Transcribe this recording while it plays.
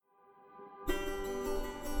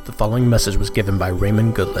The following message was given by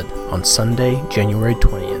Raymond Goodlett on Sunday, January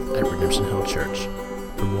 20th at Redemption Hill Church.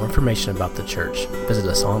 For more information about the church, visit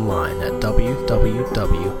us online at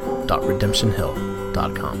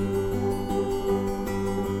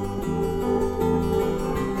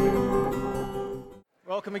www.redemptionhill.com.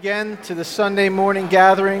 Welcome again to the Sunday morning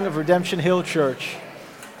gathering of Redemption Hill Church.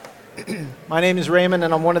 My name is Raymond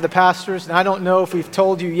and I'm one of the pastors, and I don't know if we've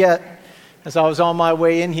told you yet as I was on my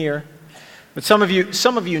way in here, but some of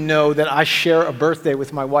you know that I share a birthday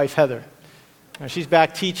with my wife Heather. Now, she's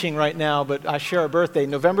back teaching right now, but I share a birthday.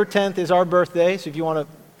 November 10th is our birthday, so if you want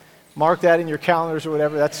to mark that in your calendars or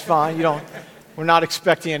whatever, that's fine. We're not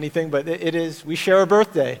expecting anything, but it is. We share a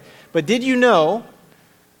birthday. But did you know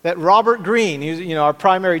that Robert Greene, he's our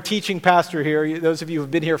primary teaching pastor here, those of you who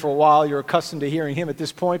have been here for a while, you're accustomed to hearing him at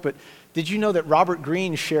this point, but did you know that Robert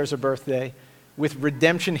Greene shares a birthday with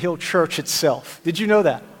Redemption Hill Church itself? Did you know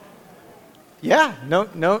that? Yeah,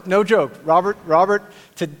 no joke. Robert,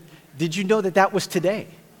 did you know that was today?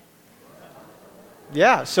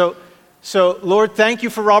 Yeah, so Lord, thank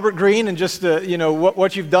you for Robert Greene and just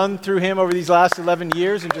what you've done through him over these last 11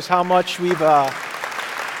 years and just how much we've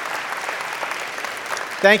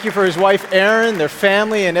thank you for his wife, Erin, their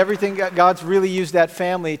family, and everything. God's really used that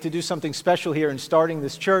family to do something special here in starting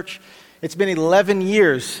this church. It's been 11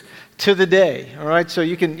 years to the day, all right? So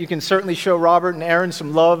you can certainly show Robert and Erin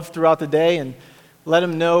some love throughout the day and let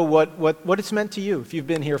them know what it's meant to you if you've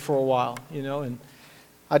been here for a while, And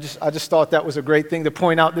I just thought that was a great thing to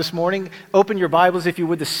point out this morning. Open your Bibles, if you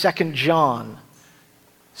would, to 2 John.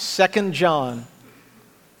 2 John.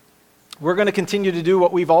 We're going to continue to do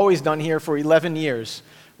what we've always done here for 11 years.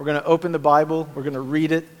 We're going to open the Bible, we're going to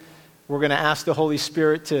read it, we're going to ask the Holy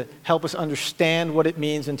Spirit to help us understand what it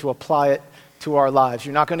means and to apply it to our lives.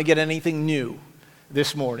 You're not going to get anything new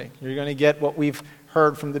this morning. You're going to get what we've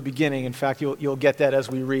heard from the beginning. In fact, you'll get that as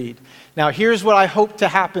we read. Now, here's what I hope to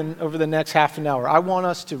happen over the next half an hour. I want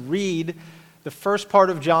us to read the first part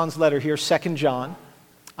of John's letter here, 2 John.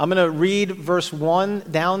 I'm going to read verse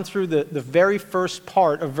 1 down through the very first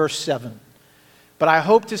part of verse 7. But I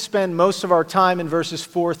hope to spend most of our time in verses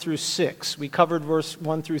 4 through 6. We covered verse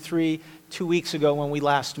 1 through 3 2 weeks ago when we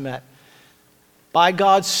last met. By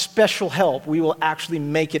God's special help, we will actually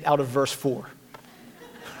make it out of verse 4.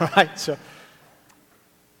 All right, so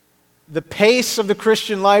the pace of the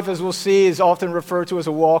Christian life, as we'll see, is often referred to as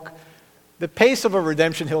a walk. The pace of a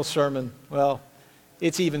Redemption Hill sermon, well,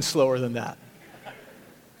 it's even slower than that.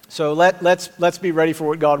 So let's be ready for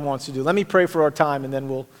what God wants to do. Let me pray for our time, and then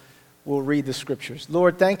we'll read the scriptures.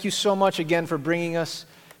 Lord, thank you so much again for bringing us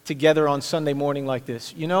together on Sunday morning like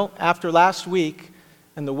this. After last week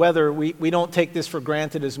and the weather, we don't take this for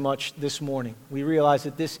granted as much this morning. We realize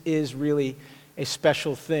that this is really a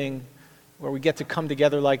special thing where we get to come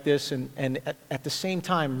together like this and at the same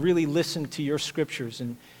time really listen to your scriptures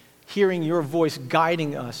and hearing your voice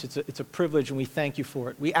guiding us. It's a privilege, and we thank you for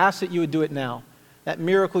it. We ask that you would do it now. That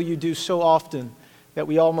miracle you do so often that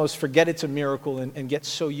we almost forget it's a miracle and get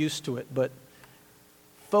so used to it. But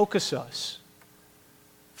focus us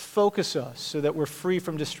so that we're free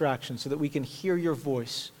from distraction, so that we can hear your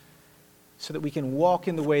voice, so that we can walk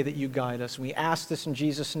in the way that you guide us. We ask this in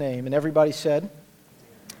Jesus' name. And everybody said,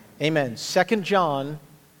 amen. 2 John,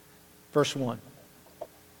 verse 1.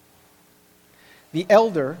 The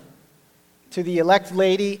elder to the elect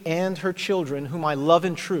lady and her children, whom I love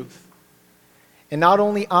in truth, and not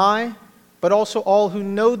only I, but also all who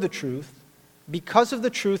know the truth, because of the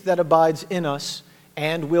truth that abides in us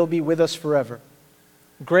and will be with us forever.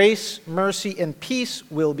 Grace, mercy, and peace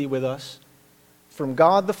will be with us from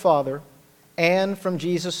God the Father and from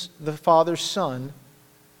Jesus the Father's Son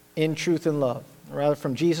in truth and love. Or rather,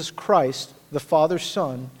 from Jesus Christ, the Father's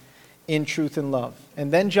Son, in truth and love.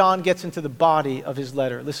 And then John gets into the body of his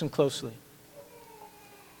letter. Listen closely.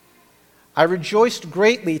 I rejoiced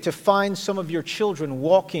greatly to find some of your children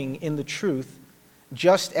walking in the truth,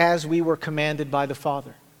 just as we were commanded by the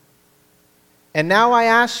Father. And now I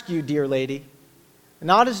ask you, dear lady,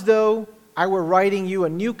 not as though I were writing you a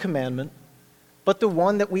new commandment, but the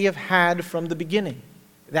one that we have had from the beginning,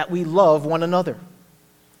 that we love one another.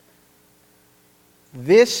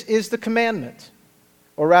 This is the commandment,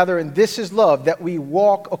 or rather, and this is love, that we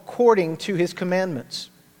walk according to his commandments.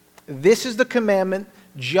 This is the commandment,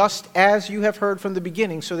 just as you have heard from the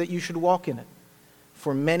beginning, so that you should walk in it.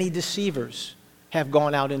 For many deceivers have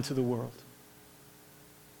gone out into the world.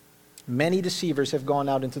 Many deceivers have gone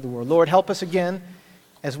out into the world. Lord, help us again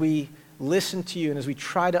as we listen to you and as we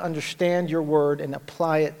try to understand your word and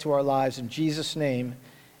apply it to our lives. In Jesus' name,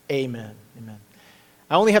 amen. Amen.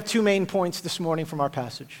 I only have two main points this morning from our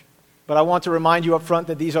passage, but I want to remind you up front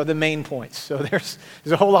that these are the main points. So there's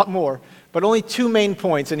a whole lot more, but only 2 main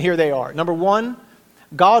points, and here they are. Number 1,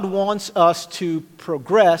 God wants us to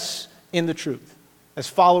progress in the truth as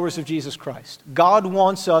followers of Jesus Christ. God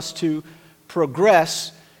wants us to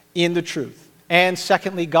progress in the truth. And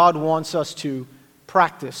secondly, God wants us to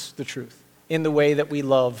practice the truth in the way that we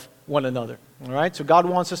love one another. All right? So God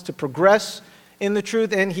wants us to progress in the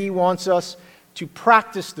truth, and He wants us to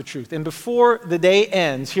practice the truth. And before the day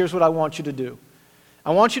ends, here's what I want you to do.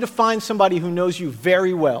 I want you to find somebody who knows you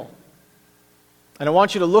very well. And I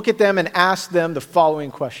want you to look at them and ask them the following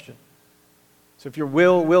question. So if you're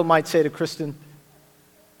Will might say to Kristen,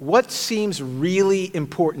 what seems really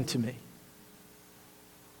important to me?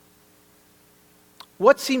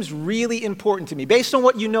 What seems really important to me? Based on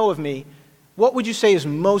what you know of me, what would you say is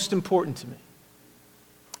most important to me?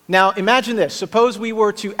 Now, imagine this. Suppose we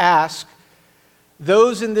were to ask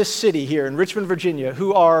those in this city here in Richmond, Virginia,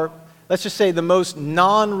 who are, let's just say, the most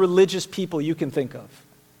non-religious people you can think of.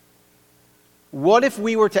 What if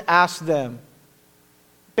we were to ask them,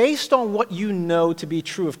 based on what you know to be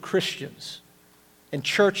true of Christians and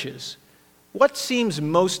churches, what seems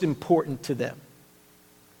most important to them?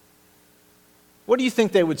 What do you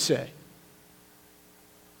think they would say?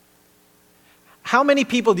 How many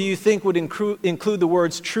people do you think would include the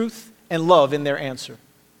words truth and love in their answer?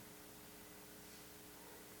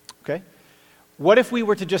 Okay. What if we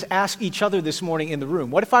were to just ask each other this morning in the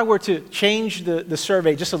room? What if I were to change the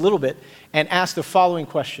survey just a little bit and ask the following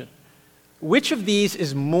question? Which of these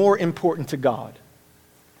is more important to God?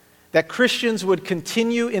 That Christians would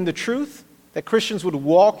continue in the truth, that Christians would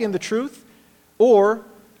walk in the truth, or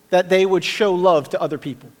that they would show love to other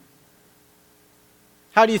people?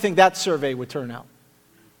 How do you think that survey would turn out?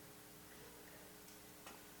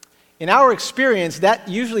 In our experience, that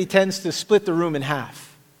usually tends to split the room in half.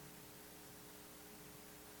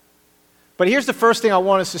 But here's the first thing I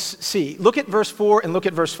want us to see. Look at verse 4 and look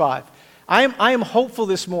at verse 5. I am hopeful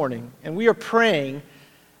this morning, and we are praying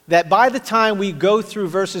that by the time we go through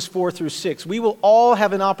verses 4 through 6, we will all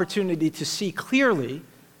have an opportunity to see clearly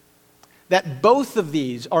that both of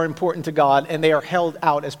these are important to God and they are held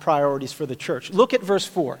out as priorities for the church. Look at verse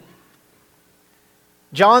 4.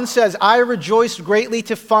 John says, I rejoiced greatly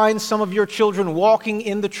to find some of your children walking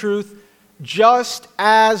in the truth, just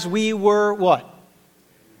as we were what?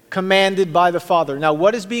 Commanded by the Father. Now,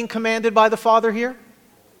 what is being commanded by the Father here?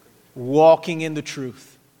 Walking in the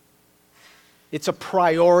truth. It's a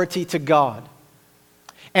priority to God.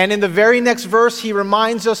 And in the very next verse, he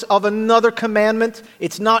reminds us of another commandment.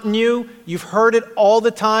 It's not new. You've heard it all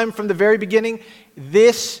the time from the very beginning.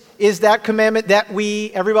 This is that commandment that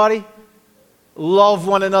we, everybody, love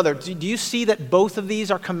one another. Do you see that both of these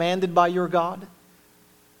are commanded by your God?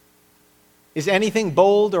 Is anything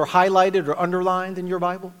bold or highlighted or underlined in your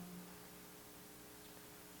Bible?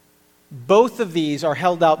 Both of these are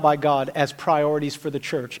held out by God as priorities for the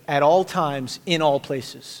church at all times, in all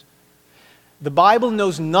places. The Bible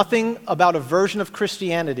knows nothing about a version of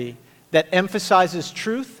Christianity that emphasizes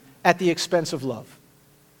truth at the expense of love.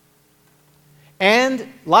 And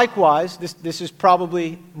likewise, this is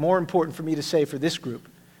probably more important for me to say for this group,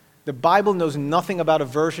 the Bible knows nothing about a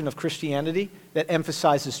version of Christianity that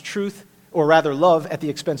emphasizes truth, or rather love, at the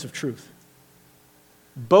expense of truth.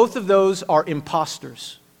 Both of those are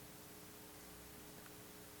imposters.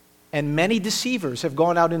 And many deceivers have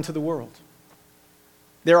gone out into the world.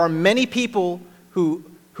 There are many people who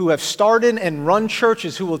have started and run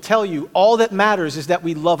churches who will tell you all that matters is that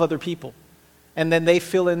we love other people. And then they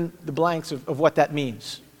fill in the blanks of what that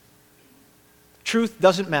means. Truth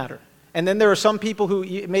doesn't matter. And then there are some people who,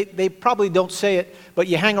 they probably don't say it, but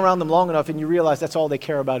you hang around them long enough and you realize that's all they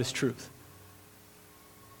care about is truth.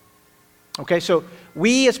 Okay, so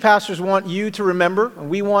we as pastors want you to remember, and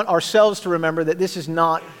we want ourselves to remember that this is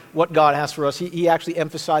not what God has for us. He actually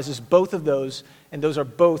emphasizes both of those, and those are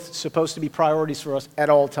both supposed to be priorities for us at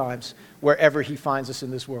all times, wherever He finds us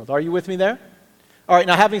in this world. Are you with me there? All right,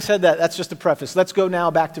 now having said that, that's just a preface. Let's go now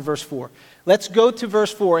back to verse 4. Let's go to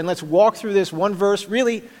verse 4, and let's walk through this one verse,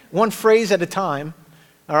 really one phrase at a time,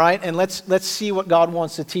 all right? And let's see what God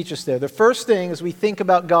wants to teach us there. The first thing as we think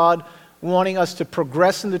about God wanting us to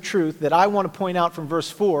progress in the truth that I want to point out from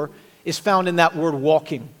verse 4 is found in that word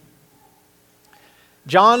walking.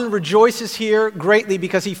 John rejoices here greatly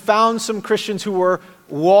because he found some Christians who were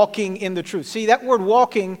walking in the truth. See, that word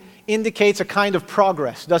walking indicates a kind of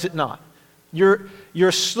progress, does it not?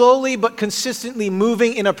 You're slowly but consistently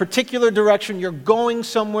moving in a particular direction. You're going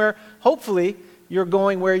somewhere. Hopefully, you're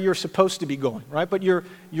going where you're supposed to be going, right? But you're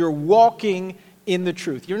walking in the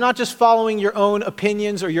truth. You're not just following your own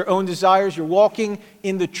opinions or your own desires. You're walking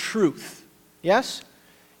in the truth. Yes?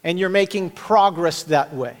 and you're making progress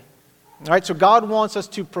that way. All right, so God wants us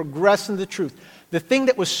to progress in the truth. The thing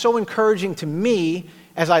that was so encouraging to me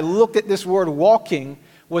as I looked at this word walking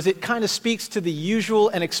was it kind of speaks to the usual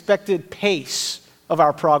and expected pace of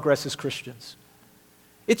our progress as Christians.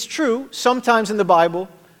 It's true, sometimes in the Bible,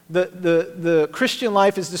 the Christian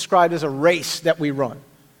life is described as a race that we run.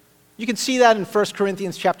 You can see that in 1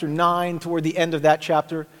 Corinthians chapter 9 toward the end of that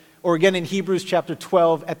chapter, or again in Hebrews chapter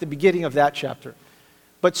 12 at the beginning of that chapter.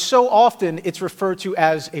 But so often it's referred to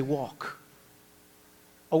as a walk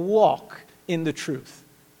in the truth.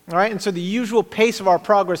 All right, and so the usual pace of our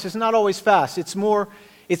progress is not always fast. It's more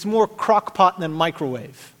crock pot than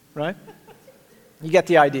microwave, right? You get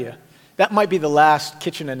the idea. That might be the last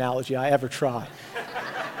kitchen analogy I ever try.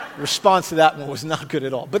 The response to that one was not good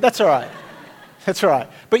at all, but that's all right. That's all right.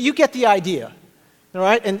 But you get the idea, all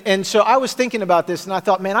right? And so I was thinking about this, and I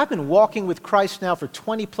thought, man, I've been walking with Christ now for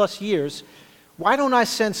 20 plus years. Why don't I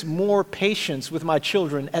sense more patience with my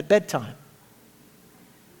children at bedtime?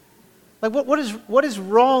 Like, what is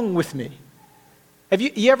wrong with me? Have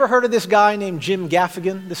you ever heard of this guy named Jim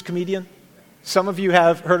Gaffigan, this comedian? Some of you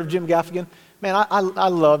have heard of Jim Gaffigan. Man, I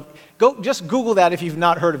love, just Google that if you've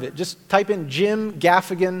not heard of it. Just type in Jim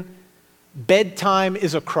Gaffigan, bedtime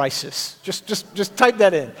is a crisis. Just type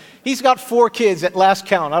that in. He's got 4 kids at last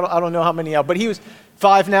count. I don't know how many now, but he was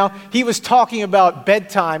 5 now. He was talking about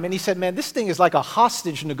bedtime, and he said, man, this thing is like a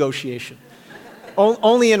hostage negotiation.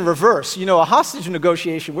 Only in reverse. You know, a hostage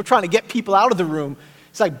negotiation, we're trying to get people out of the room.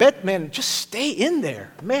 It's like, man, just stay in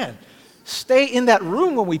there. Man, stay in that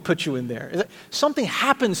room when we put you in there. Something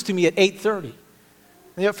happens to me at 8:30.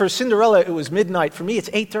 You know, for Cinderella, it was midnight. For me, it's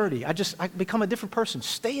 8:30. I become a different person.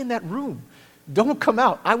 Stay in that room. Don't come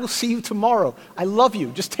out. I will see you tomorrow. I love you.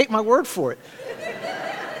 Just take my word for it.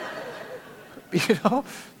 You know?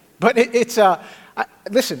 But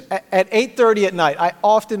listen, at 8:30 at night, I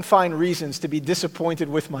often find reasons to be disappointed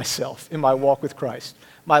with myself in my walk with Christ.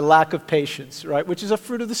 My lack of patience, right, which is a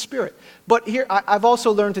fruit of the Spirit. But here, I've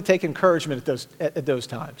also learned to take encouragement at those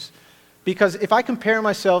times. Because if I compare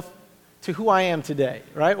myself to who I am today,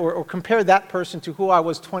 right, or compare that person to who I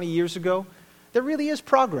was 20 years ago, there really is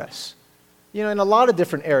progress. You know, in a lot of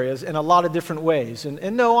different areas, in a lot of different ways.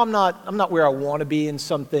 And no, I'm not where I want to be in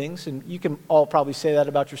some things, and you can all probably say that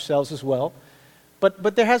about yourselves as well.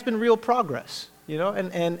 But there has been real progress, you know,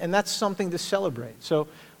 and that's something to celebrate. So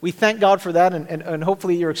we thank God for that, and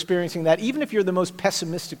hopefully you're experiencing that. Even if you're the most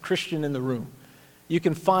pessimistic Christian in the room, you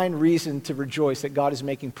can find reason to rejoice that God is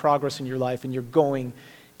making progress in your life and you're going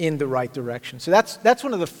in the right direction. So that's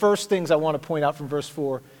one of the first things I want to point out from verse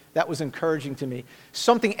 4 that was encouraging to me.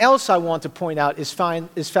 Something else I want to point out is found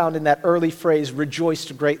in that early phrase,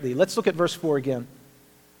 rejoiced greatly. Let's look at verse 4 again.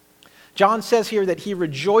 John says here that he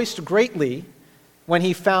rejoiced greatly when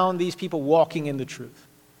he found these people walking in the truth.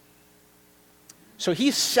 So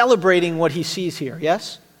he's celebrating what he sees here,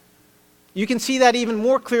 yes? You can see that even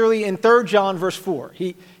more clearly in 3 John verse 4.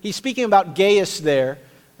 He's speaking about Gaius there,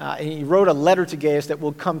 and he wrote a letter to Gaius that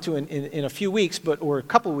we'll come to in a few weeks, or a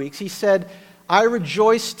couple weeks. He said, I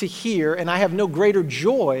rejoice to hear, and I have no greater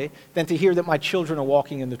joy than to hear that my children are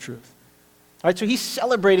walking in the truth. All right, so he's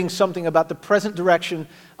celebrating something about the present direction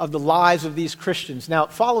of the lives of these Christians. Now,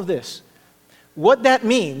 follow this. What that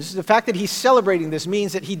means, the fact that he's celebrating this,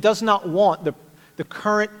 means that he does not want the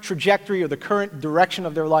current trajectory or the current direction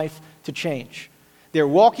of their life to change. They're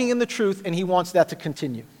walking in the truth, and he wants that to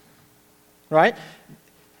continue. Right?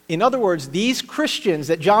 In other words, these Christians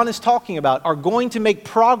that John is talking about are going to make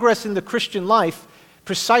progress in the Christian life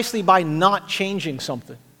precisely by not changing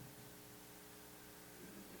something.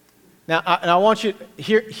 Now, I want you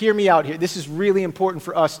to hear me out here. This is really important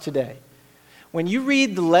for us today. When you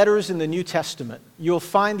read the letters in the New Testament, you'll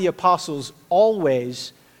find the apostles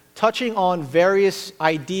always touching on various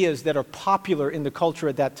ideas that are popular in the culture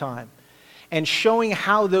at that time and showing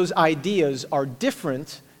how those ideas are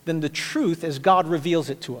different than the truth as God reveals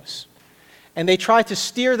it to us. And they try to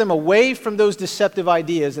steer them away from those deceptive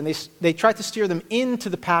ideas, and they try to steer them into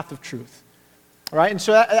the path of truth. All right? And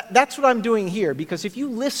so that's what I'm doing here, because if you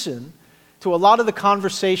listen to a lot of the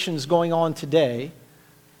conversations going on today,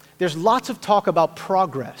 there's lots of talk about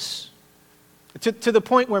progress, to the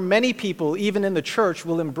point where many people, even in the church,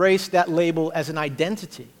 will embrace that label as an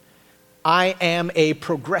identity. I am a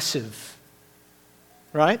progressive,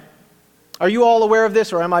 right? Are you all aware of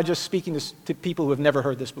this, or am I just speaking to people who have never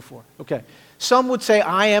heard this before? Okay. Some would say,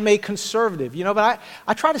 I am a conservative, you know, but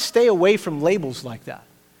I try to stay away from labels like that.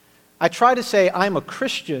 I try to say I'm a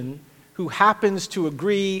Christian who happens to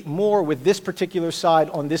agree more with this particular side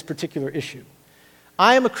on this particular issue.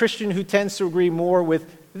 I am a Christian who tends to agree more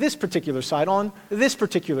with this particular side on this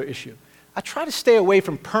particular issue. I try to stay away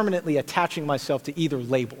from permanently attaching myself to either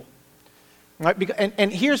label. Right?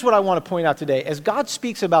 And here's what I want to point out today. As God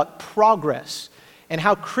speaks about progress and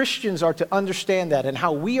how Christians are to understand that and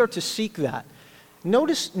how we are to seek that,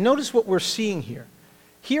 notice what we're seeing here.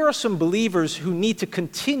 Here are some believers who need to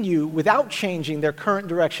continue without changing their current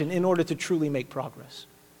direction in order to truly make progress.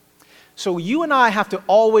 So you and I have to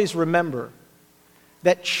always remember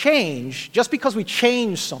that change, just because we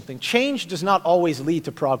change something, change does not always lead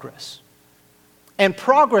to progress. And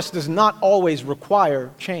progress does not always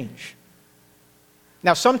require change.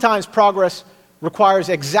 Now, sometimes progress requires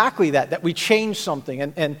exactly that we change something.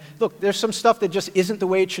 And look, there's some stuff that just isn't the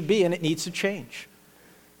way it should be, and it needs to change.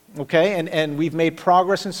 Okay? And we've made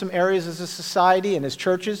progress in some areas as a society and as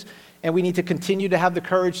churches, and we need to continue to have the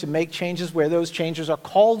courage to make changes where those changes are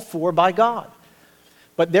called for by God.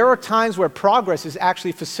 But there are times where progress is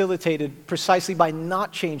actually facilitated precisely by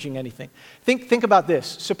not changing anything. Think about this.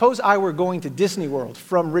 Suppose I were going to Disney World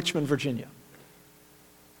from Richmond, Virginia.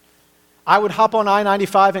 I would hop on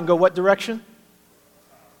I-95 and go what direction?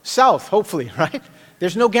 South, hopefully, right?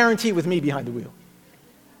 There's no guarantee with me behind the wheel.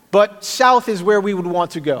 But south is where we would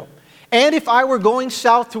want to go. And if I were going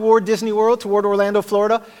south toward Disney World, toward Orlando,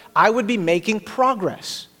 Florida, I would be making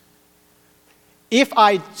progress. If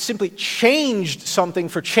I simply changed something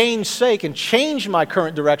for change's sake and changed my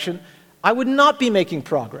current direction, I would not be making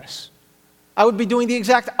progress. I would be doing the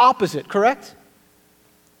exact opposite, correct?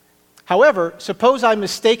 However, suppose I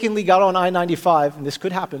mistakenly got on I-95, and this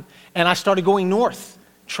could happen, and I started going north,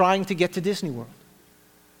 trying to get to Disney World.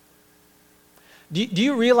 Do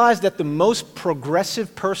you realize that the most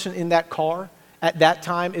progressive person in that car at that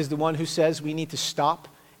time is the one who says we need to stop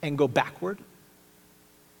and go backward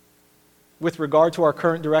with regard to our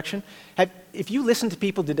current direction? If you listen to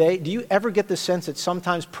people today, do you ever get the sense that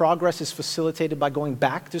sometimes progress is facilitated by going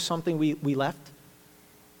back to something we left?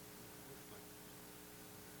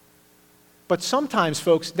 But sometimes,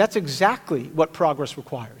 folks, that's exactly what progress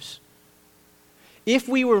requires. If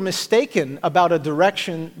we were mistaken about a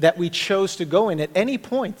direction that we chose to go in at any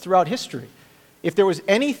point throughout history, if there was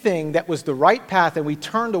anything that was the right path and we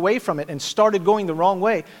turned away from it and started going the wrong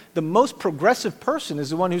way, the most progressive person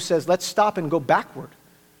is the one who says, let's stop and go backward.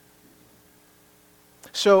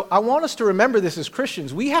 So I want us to remember this as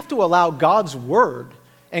Christians. We have to allow God's word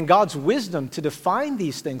and God's wisdom to define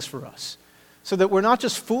these things for us so that we're not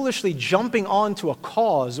just foolishly jumping onto a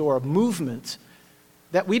cause or a movement.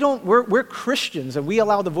 That we're Christians and we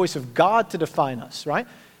allow the voice of God to define us, right?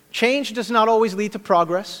 Change does not always lead to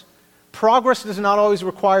progress. Progress does not always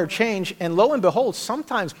require change. And lo and behold,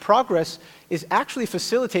 sometimes progress is actually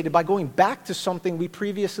facilitated by going back to something we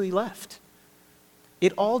previously left.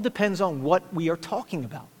 It all depends on what we are talking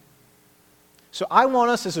about. So I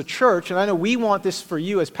want us as a church, and I know we want this for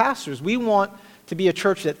you as pastors, we want to be a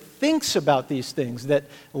church that thinks about these things, that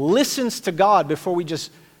listens to God before we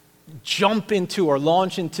just jump into or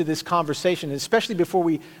launch into this conversation, especially before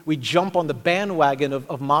we jump on the bandwagon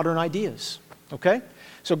of modern ideas, okay?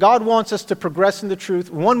 So God wants us to progress in the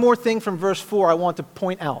truth. One more thing from verse 4 I want to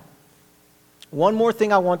point out. One more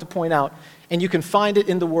thing I want to point out, and you can find it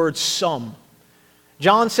in the word some.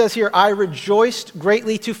 John says here, I rejoiced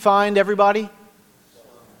greatly to find, everybody,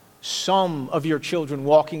 some of your children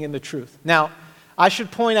walking in the truth. Now, I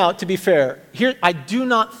should point out, to be fair, here I do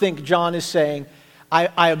not think John is saying,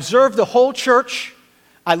 I observed the whole church,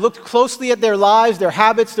 I looked closely at their lives, their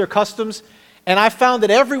habits, their customs, and I found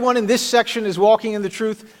that everyone in this section is walking in the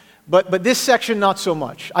truth, but this section not so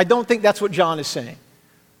much. I don't think that's what John is saying.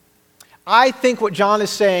 I think what John is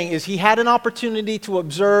saying is he had an opportunity to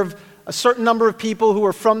observe a certain number of people who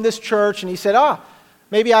were from this church, and he said,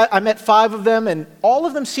 maybe I met 5 of them, and all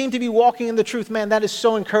of them seem to be walking in the truth. Man, that is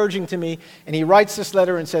so encouraging to me. And he writes this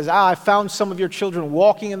letter and says, I found some of your children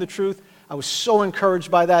walking in the truth. I was so encouraged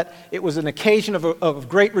by that. It was an occasion of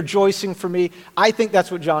great rejoicing for me. I think that's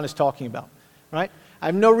what John is talking about, right? I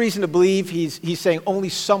have no reason to believe he's saying only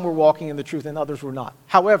some were walking in the truth and others were not.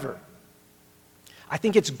 However, I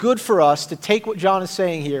think it's good for us to take what John is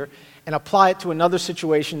saying here and apply it to another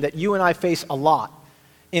situation that you and I face a lot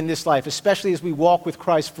in this life, especially as we walk with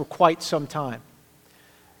Christ for quite some time.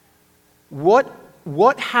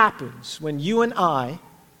 What happens when you and I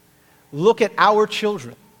look at our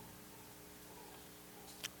children?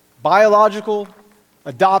 Biological,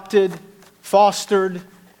 adopted, fostered,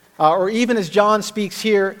 or even as John speaks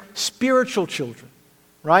here, spiritual children,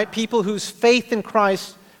 right? People whose faith in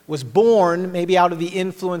Christ was born maybe out of the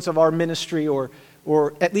influence of our ministry or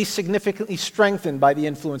at least significantly strengthened by the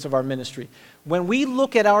influence of our ministry. When we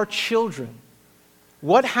look at our children,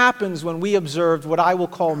 what happens when we observed what I will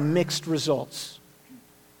call mixed results?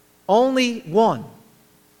 Only one.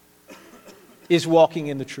 is walking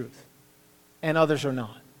in the truth, and others are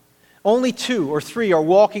not. Only 2 or 3 are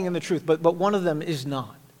walking in the truth, but one of them is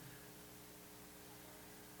not.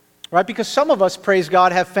 Right? Because some of us, praise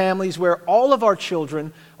God, have families where all of our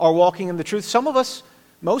children are walking in the truth. Some of us,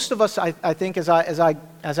 most of us, I think, as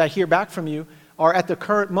I hear back from you, are at the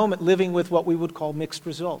current moment living with what we would call mixed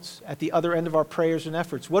results, at the other end of our prayers and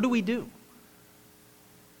efforts. What do?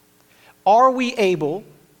 Are we able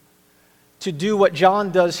to do what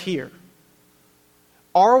John does here?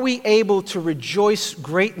 Are we able to rejoice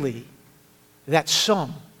greatly that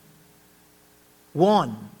some,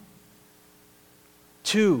 1,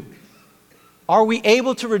 2, are we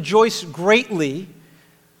able to rejoice greatly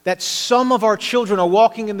that some of our children are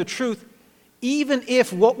walking in the truth, even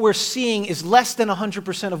if what we're seeing is less than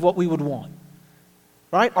 100% of what we would want?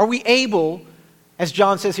 Right? Are we able, as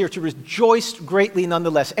John says here, to rejoice greatly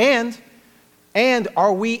nonetheless? And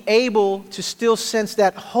are we able to still sense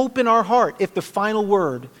that hope in our heart if the final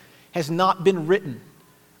word has not been written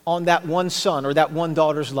on that one son or that one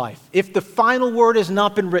daughter's life? If the final word has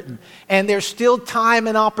not been written and there's still time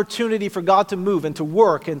and opportunity for God to move and to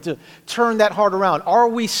work and to turn that heart around, are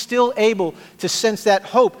we still able to sense that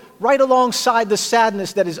hope right alongside the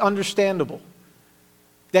sadness that is understandable,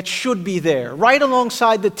 that should be there? Right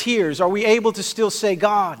alongside the tears, are we able to still say,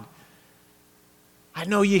 God, I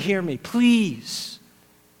know you hear me. Please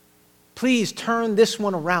turn this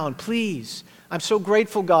one around. Please. I'm so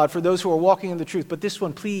grateful, God, for those who are walking in the truth, but this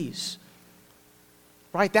one, please.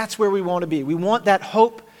 Right? That's where we want to be. We want that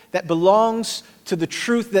hope that belongs to the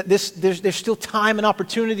truth, that there's still time and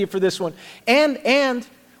opportunity for this one. And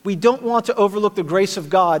we don't want to overlook the grace of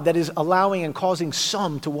God that is allowing and causing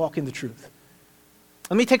some to walk in the truth.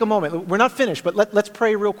 Let me take a moment. We're not finished, but let's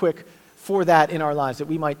pray real quick for that in our lives, that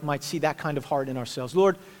we might see that kind of heart in ourselves.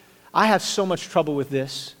 Lord, I have so much trouble with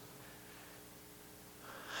this.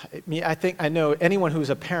 I know anyone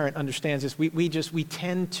who's a parent understands this. We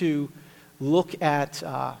tend to look at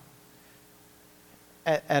a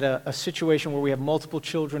situation where we have multiple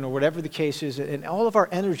children or whatever the case is, and all of our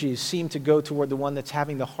energies seem to go toward the one that's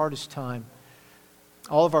having the hardest time.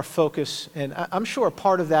 All of our focus, and I'm sure a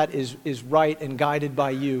part of that is right and guided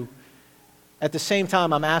by you. At the same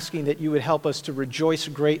time, I'm asking that you would help us to rejoice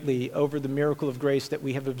greatly over the miracle of grace that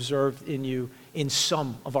we have observed in you in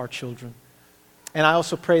some of our children. And I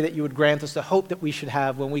also pray that you would grant us the hope that we should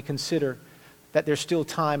have when we consider that there's still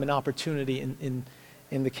time and opportunity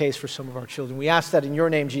in the case for some of our children. We ask that in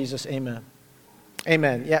your name, Jesus. Amen.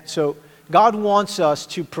 Amen. Yeah, so God wants us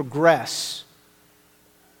to progress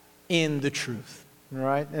in the truth. All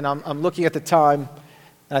right? And I'm looking at the time,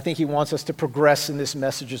 and I think he wants us to progress in this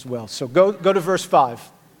message as well. So go to verse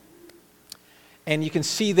 5. And you can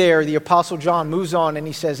see there the Apostle John moves on and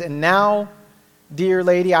he says, "And now, dear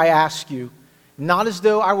lady, I ask you, not as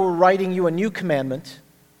though I were writing you a new commandment,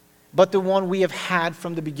 but the one we have had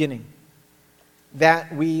from the beginning,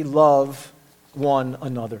 that we love one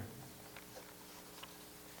another."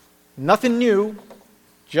 Nothing new,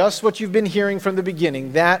 just what you've been hearing from the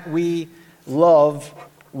beginning, that we love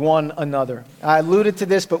one another. I alluded to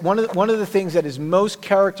this, but one of the things that is most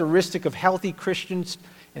characteristic of healthy Christians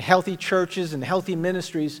and healthy churches and healthy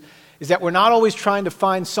ministries is that we're not always trying to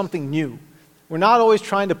find something new. We're not always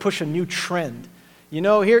trying to push a new trend. You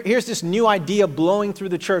know, here's this new idea blowing through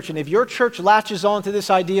the church, and if your church latches on to this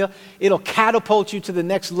idea, it'll catapult you to the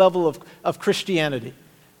next level of Christianity.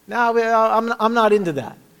 Now, I'm not into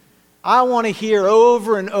that. I want to hear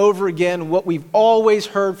over and over again what we've always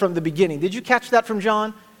heard from the beginning. Did you catch that from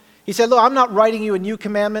John? He said, look, I'm not writing you a new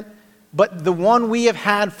commandment, but the one we have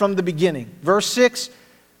had from the beginning. Verse 6,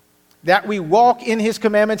 that we walk in his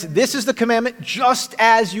commandments. This is the commandment, just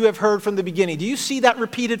as you have heard from the beginning. Do you see that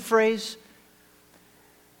repeated phrase?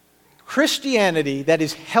 Christianity that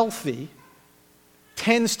is healthy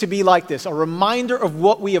tends to be like this, a reminder of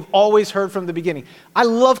what we have always heard from the beginning. I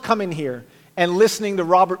love coming here and listening to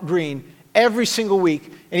Robert Greene every single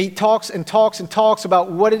week, and he talks and talks and talks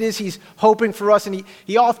about what it is he's hoping for us, and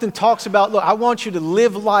he often talks about, look, I want you to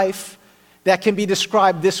live life that can be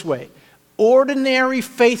described this way: ordinary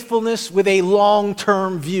faithfulness with a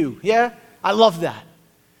long-term view. Yeah? I love that.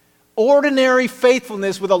 Ordinary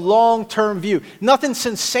faithfulness with a long-term view. Nothing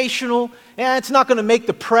sensational. It's not going to make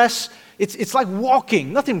the press. It's like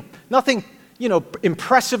walking. Nothing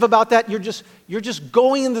impressive about that. You're just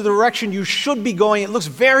going in the direction you should be going. It looks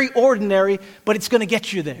very ordinary, but it's going to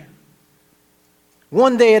get you there.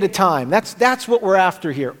 One day at a time. That's what we're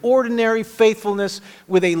after here. Ordinary faithfulness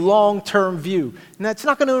with a long-term view. Now, it's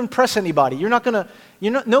not going to impress anybody.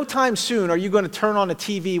 No time soon are you going to turn on a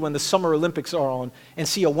TV when the Summer Olympics are on and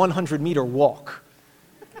see a 100-meter walk.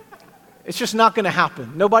 It's just not going to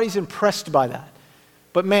happen. Nobody's impressed by that.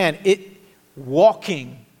 But man,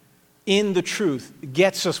 walking in the truth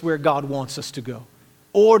gets us where God wants us to go.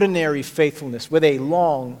 Ordinary faithfulness with a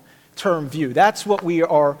long-term view. That's what we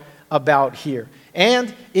are about here.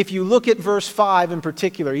 And if you look at verse 5 in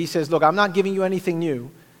particular, he says, look, I'm not giving you anything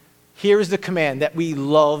new. Here is the command that we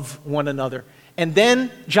love one another. And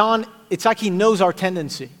then John, it's like he knows our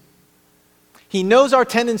tendency. He knows our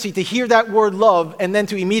tendency to hear that word love and then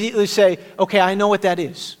to immediately say, okay, I know what that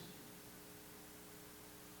is.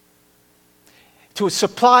 To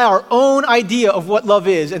supply our own idea of what love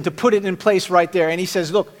is and to put it in place right there. And he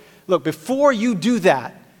says, look, before you do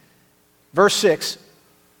that, verse 6,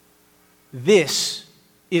 this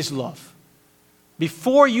is love.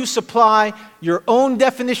 Before you supply your own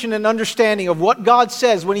definition and understanding of what God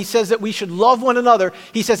says when he says that we should love one another,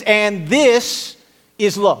 he says, and this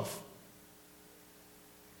is love.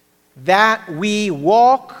 That we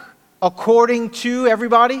walk according to,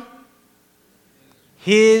 everybody,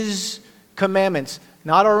 his commandments.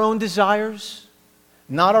 Not our own desires,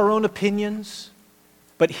 not our own opinions,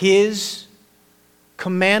 but his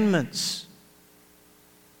commandments.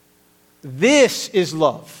 This is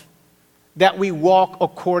love, that we walk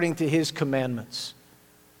according to his commandments.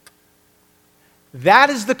 That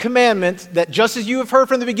is the commandment that, just as you have heard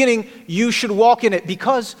from the beginning, you should walk in it,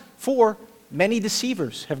 because many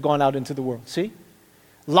deceivers have gone out into the world. See?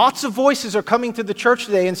 Lots of voices are coming to the church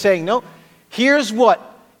today and saying, no, here's what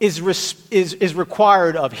is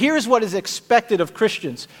required of. Here's what is expected of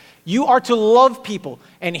Christians. You are to love people,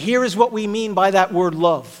 and here is what we mean by that word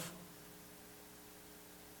love.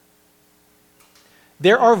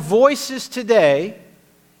 There are voices today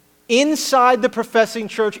inside the professing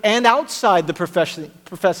church and outside the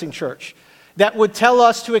professing church that would tell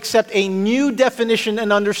us to accept a new definition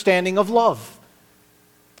and understanding of love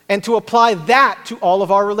and to apply that to all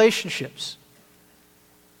of our relationships.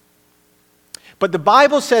 But the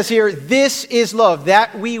Bible says here, this is love,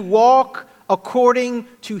 that we walk according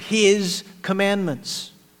to his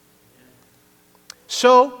commandments.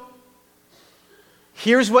 So,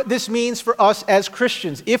 here's what this means for us as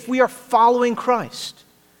Christians. If we are following Christ,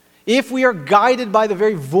 if we are guided by the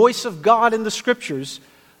very voice of God in the Scriptures,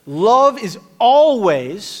 love is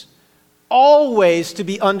always to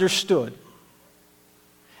be understood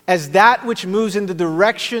as that which moves in the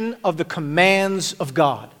direction of the commands of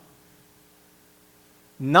God,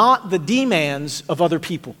 not the demands of other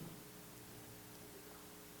people.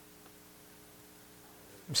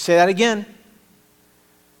 I'll say that again.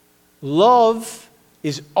 Love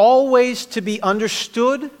is always to be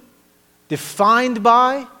understood, defined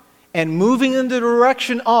by, and moving in the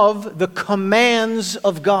direction of the commands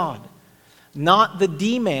of God, not the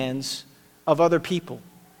demands of other people,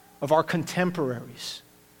 of our contemporaries.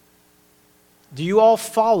 Do you all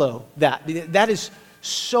follow that? That is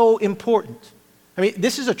so important. I mean,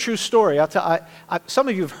 this is a true story. Some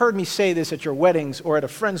of you have heard me say this at your weddings or at a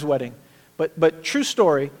friend's wedding, but true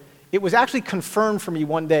story. It was actually confirmed for me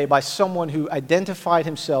one day by someone who identified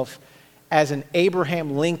himself as an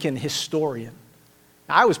Abraham Lincoln historian.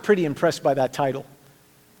 I was pretty impressed by that title.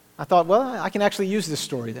 I thought, well, I can actually use this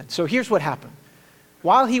story then. So here's what happened.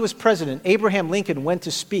 While he was president, Abraham Lincoln went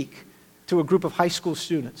to speak to a group of high school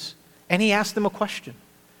students, and he asked them a question.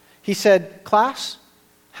 He said, class,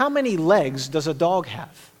 how many legs does a dog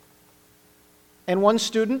have? And one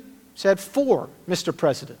student said, 4, Mr.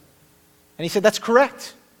 President. And he said, that's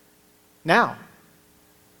correct. Now,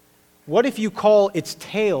 what if you call its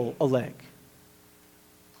tail a leg?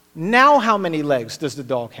 Now how many legs does the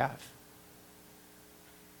dog have?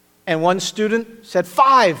 And one student said,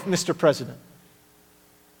 5, Mr. President.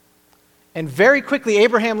 And very quickly,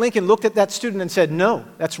 Abraham Lincoln looked at that student and said, no,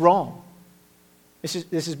 that's wrong. This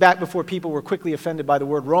is back before people were quickly offended by the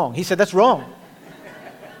word wrong. He said, that's wrong.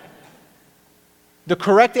 The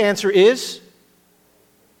correct answer is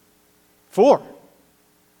 4.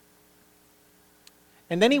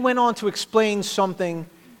 And then he went on to explain something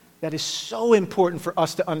that is so important for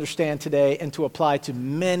us to understand today and to apply to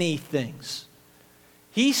many things.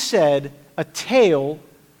 He said, a tail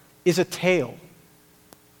is a tail.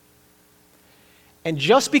 And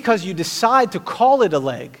just because you decide to call it a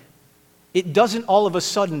leg, it doesn't all of a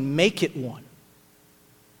sudden make it one.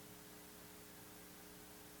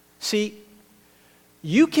 See,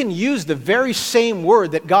 you can use the very same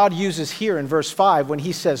word that God uses here in verse 5 when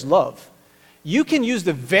he says love. You can use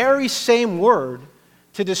the very same word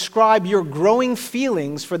to describe your growing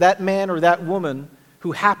feelings for that man or that woman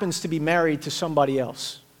who happens to be married to somebody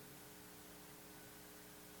else.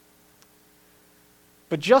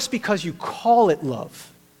 But just because you call it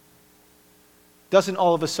love doesn't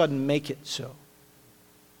all of a sudden make it so.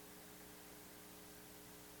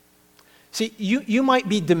 See, you might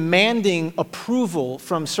be demanding approval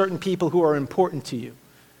from certain people who are important to you.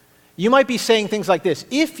 You might be saying things like this: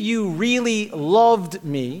 if you really loved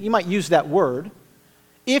me, you might use that word,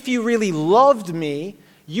 if you really loved me,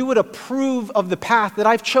 you would approve of the path that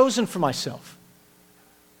I've chosen for myself.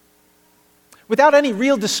 Without any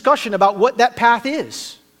real discussion about what that path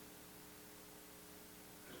is.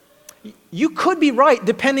 You could be right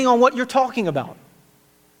depending on what you're talking about.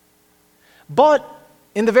 But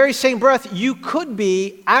in the very same breath, you could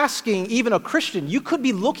be asking even a Christian, you could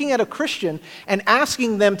be looking at a Christian and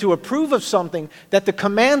asking them to approve of something that the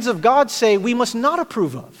commands of God say we must not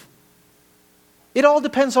approve of. It all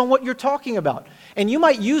depends on what you're talking about. And you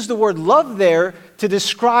might use the word love there to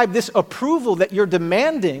describe this approval that you're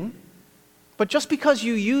demanding, but just because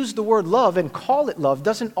you use the word love and call it love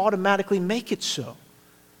doesn't automatically make it so.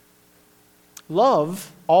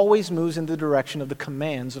 Love always moves in the direction of the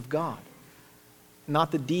commands of God,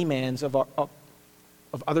 not the demands of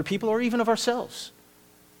other people or even of ourselves.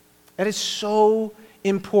 That is so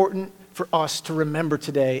important for us to remember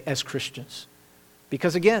today as Christians.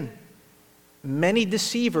 Because again, many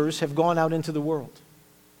deceivers have gone out into the world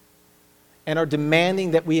and are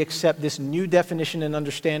demanding that we accept this new definition and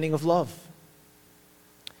understanding of love.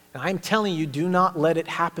 And I'm telling you, do not let it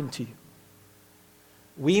happen to you.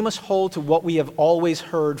 We must hold to what we have always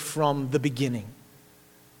heard from the beginning,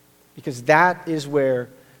 because that is where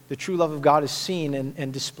the true love of God is seen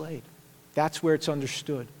and displayed. That's where it's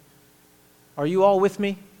understood. Are you all with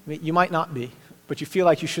me? I mean, you might not be, but you feel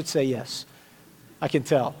like you should say yes. I can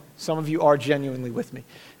tell. Some of you are genuinely with me.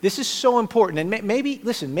 This is so important. And maybe,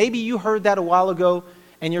 listen, maybe you heard that a while ago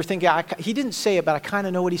and you're thinking, he didn't say it, but I kind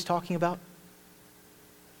of know what he's talking about.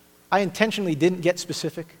 I intentionally didn't get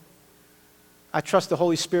specific. I trust the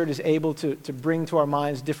Holy Spirit is able to bring to our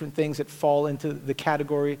minds different things that fall into the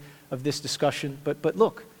category of this discussion. But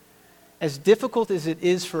look, as difficult as it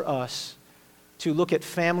is for us to look at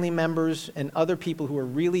family members and other people who are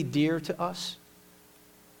really dear to us,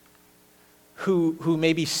 who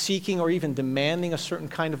may be seeking or even demanding a certain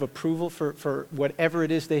kind of approval for whatever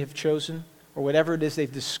it is they have chosen or whatever it is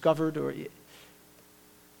they've discovered, or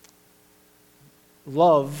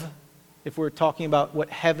love, if we're talking about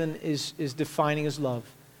what heaven is defining as love,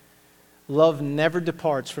 love never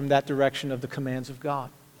departs from that direction of the commands of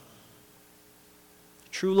God.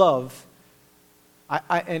 True love,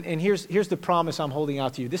 and here's the promise I'm holding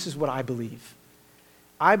out to you. This is what I believe.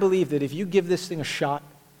 I believe that if you give this thing a shot,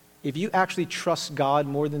 if you actually trust God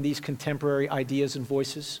more than these contemporary ideas and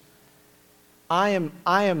voices, I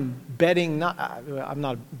am betting, I'm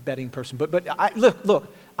not a betting person, but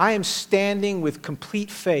look, I am standing with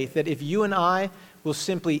complete faith that if you and I will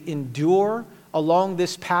simply endure along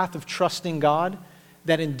this path of trusting God,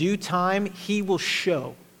 that in due time He will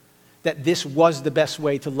show that this was the best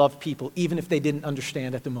way to love people, even if they didn't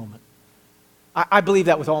understand at the moment. I believe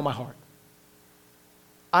that with all my heart.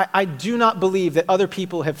 I do not believe that other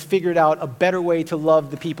people have figured out a better way to love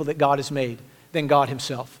the people that God has made than God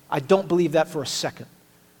Himself. I don't believe that for a second.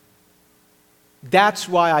 That's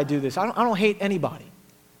why I do this. I don't hate anybody.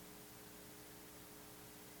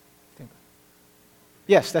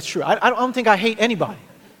 Yes, that's true. I don't think I hate anybody.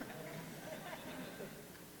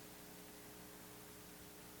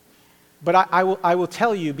 But I will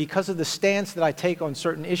tell you, because of the stance that I take on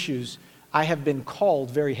certain issues, I have been called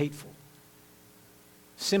very hateful,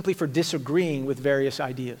 simply for disagreeing with various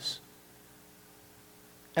ideas.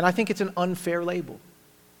 And I think it's an unfair label.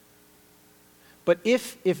 But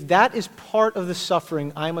if that is part of the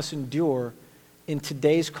suffering I must endure in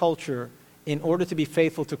today's culture in order to be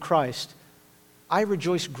faithful to Christ, I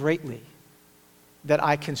rejoice greatly that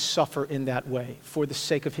I can suffer in that way for the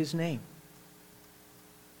sake of His name.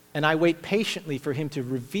 And I wait patiently for Him to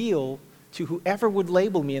reveal to whoever would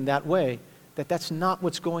label me in that way that that's not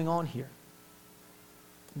what's going on here.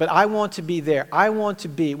 But I want to be there. I want to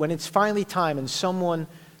be, when it's finally time and someone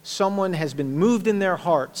has been moved in their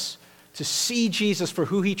hearts to see Jesus for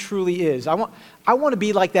who He truly is. I want to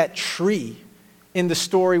be like that tree in the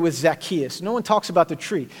story with Zacchaeus. No one talks about the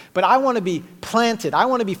tree, but I want to be planted. I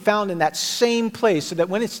want to be found in that same place so that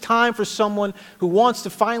when it's time for someone who wants to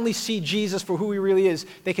finally see Jesus for who He really is,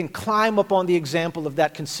 they can climb up on the example of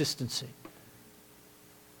that consistency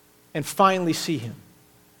and finally see Him.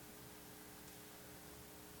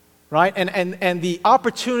 Right? And the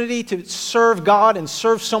opportunity to serve God and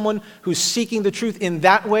serve someone who's seeking the truth in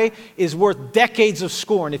that way is worth decades of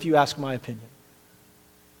scorn, if you ask my opinion.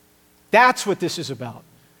 That's what this is about.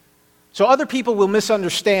 So other people will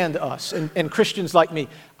misunderstand us and Christians like me.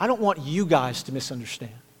 I don't want you guys to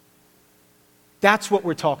misunderstand. That's what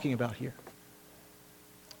we're talking about here.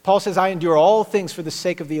 Paul says, I endure all things for the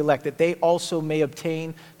sake of the elect, that they also may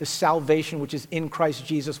obtain the salvation which is in Christ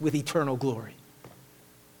Jesus with eternal glory.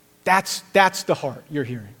 That's the heart you're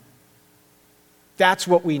hearing. That's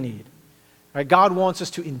what we need. Right? God wants us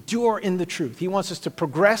to endure in the truth. He wants us to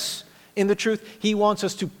progress in the truth. He wants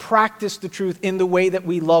us to practice the truth in the way that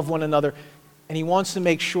we love one another. And he wants to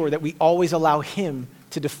make sure that we always allow him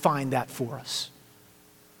to define that for us.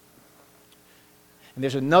 And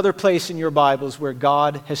there's another place in your Bibles where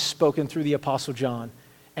God has spoken through the Apostle John,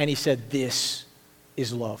 and he said, this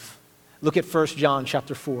is love. Look at 1 John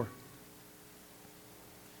chapter 4.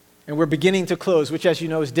 And we're beginning to close, which, as you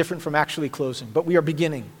know, is different from actually closing, but we are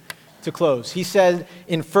beginning to close. He said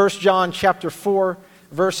in 1 John chapter 4,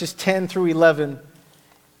 verses 10 through 11,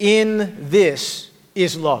 in this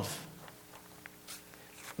is love.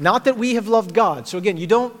 Not that we have loved God. So again,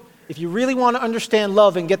 if you really want to understand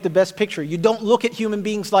love and get the best picture, you don't look at human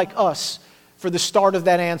beings like us for the start of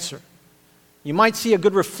that answer. You might see a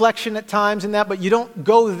good reflection at times in that, but you don't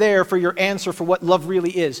go there for your answer for what love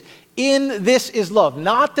really is. In this is love.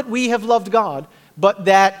 Not that we have loved God, but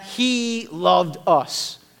that he loved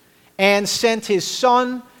us and sent his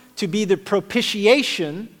Son to be the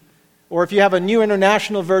propitiation, or if you have a New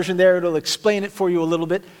International Version there, it'll explain it for you a little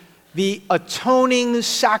bit, the atoning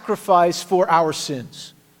sacrifice for our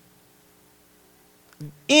sins.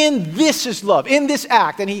 In this is love, in this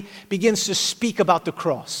act, and he begins to speak about the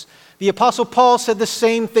cross. The Apostle Paul said the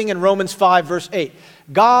same thing in Romans 5, verse 8.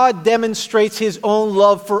 God demonstrates his own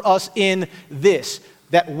love for us in this,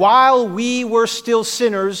 that while we were still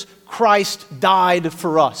sinners, Christ died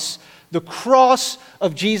for us. The cross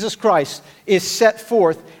of Jesus Christ is set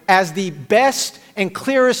forth as the best and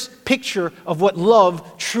clearest picture of what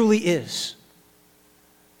love truly is.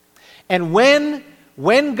 And when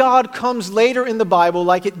God comes later in the Bible,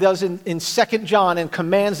 like it does in 2 John, and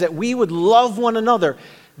commands that we would love one another,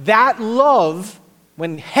 that love,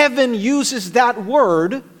 when heaven uses that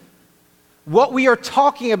word, what we are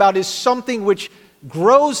talking about is something which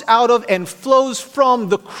grows out of and flows from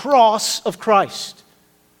the cross of Christ.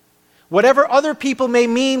 Whatever other people may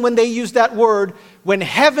mean when they use that word, when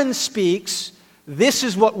heaven speaks, this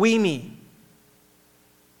is what we mean.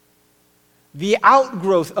 The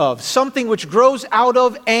outgrowth of, something which grows out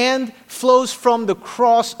of and flows from the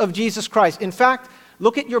cross of Jesus Christ. In fact,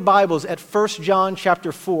 look at your Bibles at 1 John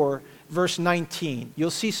chapter 4, verse 19.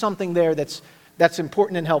 You'll see something there that's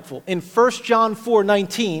important and helpful. In 1 John 4,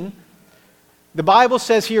 19, the Bible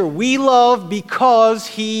says here, we love because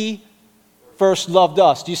he first loved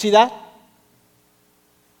us. Do you see that?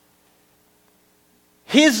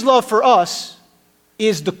 His love for us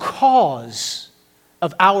is the cause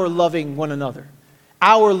of our loving one another,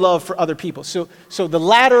 our love for other people. So the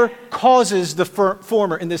latter causes the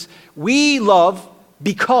former in this. We love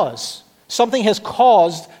because something has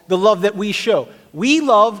caused the love that we show. We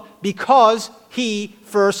love because he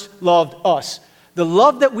first loved us. The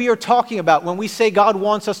love that we are talking about when we say God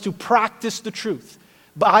wants us to practice the truth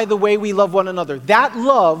by the way we love one another, that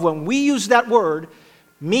love, when we use that word,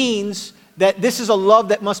 means that this is a love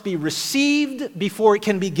that must be received before it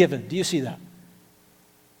can be given. Do you see that?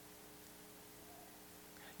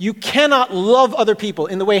 You cannot love other people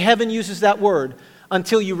in the way heaven uses that word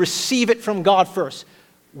until you receive it from God first.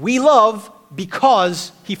 We love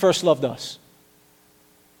because he first loved us.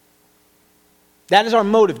 That is our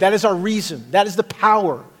motive. That is our reason. That is the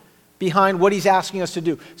power behind what he's asking us to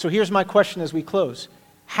do. So here's my question as we close.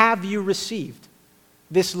 Have you received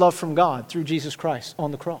this love from God through Jesus Christ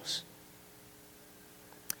on the cross?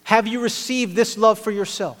 Have you received this love for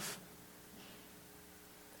yourself?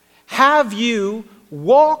 Have you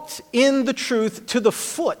walked in the truth to the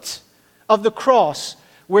foot of the cross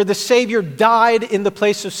where the Savior died in the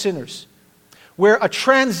place of sinners, where a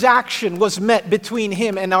transaction was met between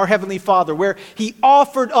him and our Heavenly Father, where he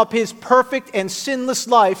offered up his perfect and sinless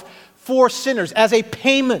life for sinners as a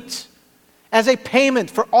payment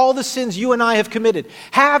for all the sins you and I have committed?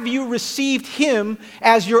 Have you received him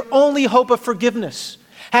as your only hope of forgiveness?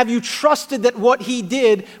 Have you trusted that what he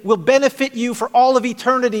did will benefit you for all of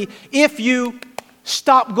eternity if you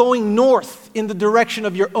stop going north in the direction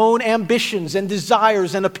of your own ambitions and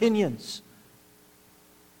desires and opinions?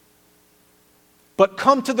 But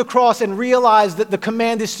come to the cross and realize that the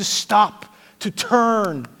command is to stop, to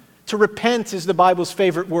turn, to repent is the Bible's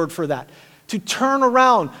favorite word for that. To turn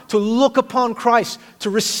around, to look upon Christ, to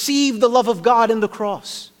receive the love of God in the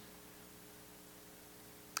cross.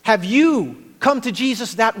 Have you come to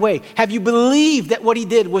Jesus that way? Have you believed that what he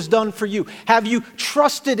did was done for you? Have you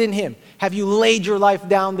trusted in him? Have you laid your life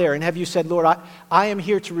down there and have you said, Lord, I am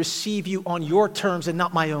here to receive you on your terms and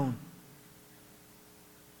not my own?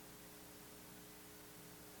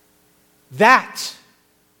 That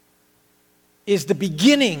is the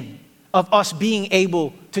beginning of us being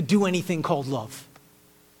able to do anything called love.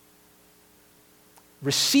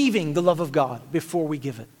 Receiving the love of God before we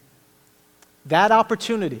give it. That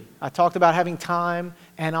opportunity, I talked about having time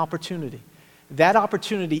and opportunity. That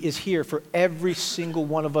opportunity is here for every single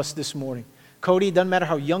one of us this morning. Cody, it doesn't matter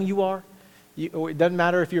how young you are. It doesn't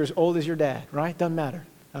matter if you're as old as your dad, right? Doesn't matter.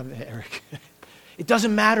 Eric. It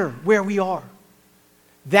doesn't matter where we are.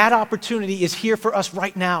 That opportunity is here for us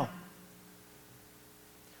right now.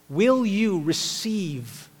 Will you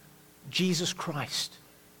receive Jesus Christ?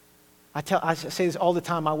 I say this all the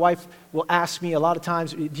time. My wife will ask me a lot of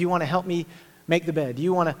times, do you want to help me make the bed? Do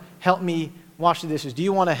you want to help me wash the dishes? Do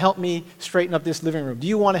you want to help me straighten up this living room? Do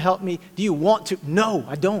you want to help me? Do you want to? No,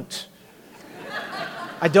 I don't.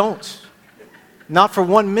 I don't. Not for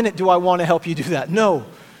 1 minute do I want to help you do that. No.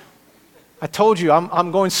 I told you,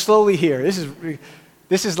 I'm going slowly here.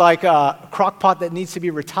 This is like a crock pot that needs to be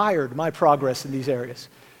retired, my progress in these areas.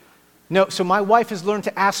 No, so my wife has learned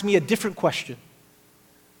to ask me a different question.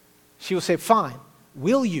 She will say, fine,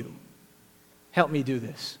 will you help me do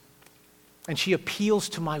this? And she appeals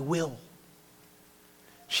to my will.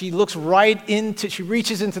 She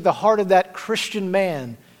reaches into the heart of that Christian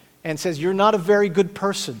man and says, you're not a very good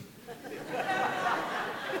person.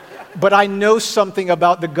 But I know something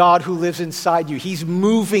about the God who lives inside you. He's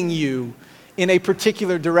moving you in a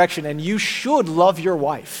particular direction, and you should love your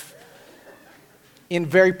wife in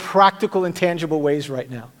very practical and tangible ways right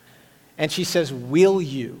now. And she says, will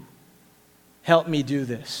you help me do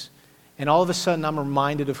this? And all of a sudden, I'm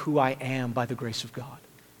reminded of who I am by the grace of God.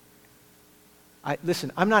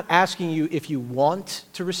 Listen, I'm not asking you if you want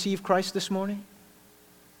to receive Christ this morning.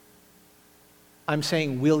 I'm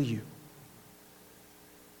saying, will you?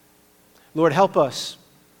 Lord, help us.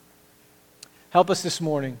 Help us this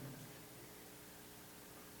morning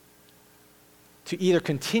to either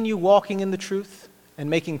continue walking in the truth and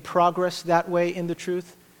making progress that way in the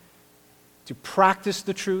truth, to practice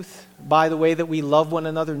the truth by the way that we love one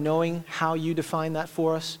another, knowing how you define that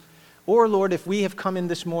for us. Or, Lord, if we have come in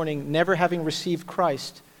this morning never having received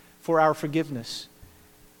Christ for our forgiveness,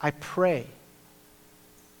 I pray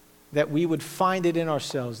that we would find it in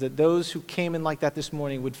ourselves, that those who came in like that this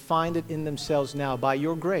morning would find it in themselves now by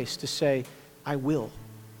your grace to say, I will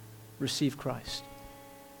receive Christ.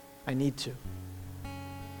 I need to.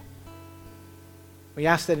 We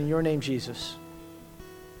ask that in your name, Jesus.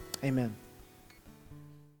 Amen.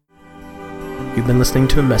 You've been listening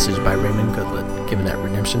to a message by Raymond Goodlett given at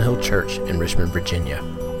Redemption Hill Church in Richmond, Virginia.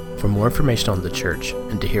 For more information on the church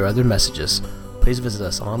and to hear other messages, please visit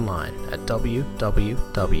us online at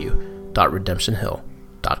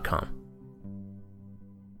www.redemptionhill.com.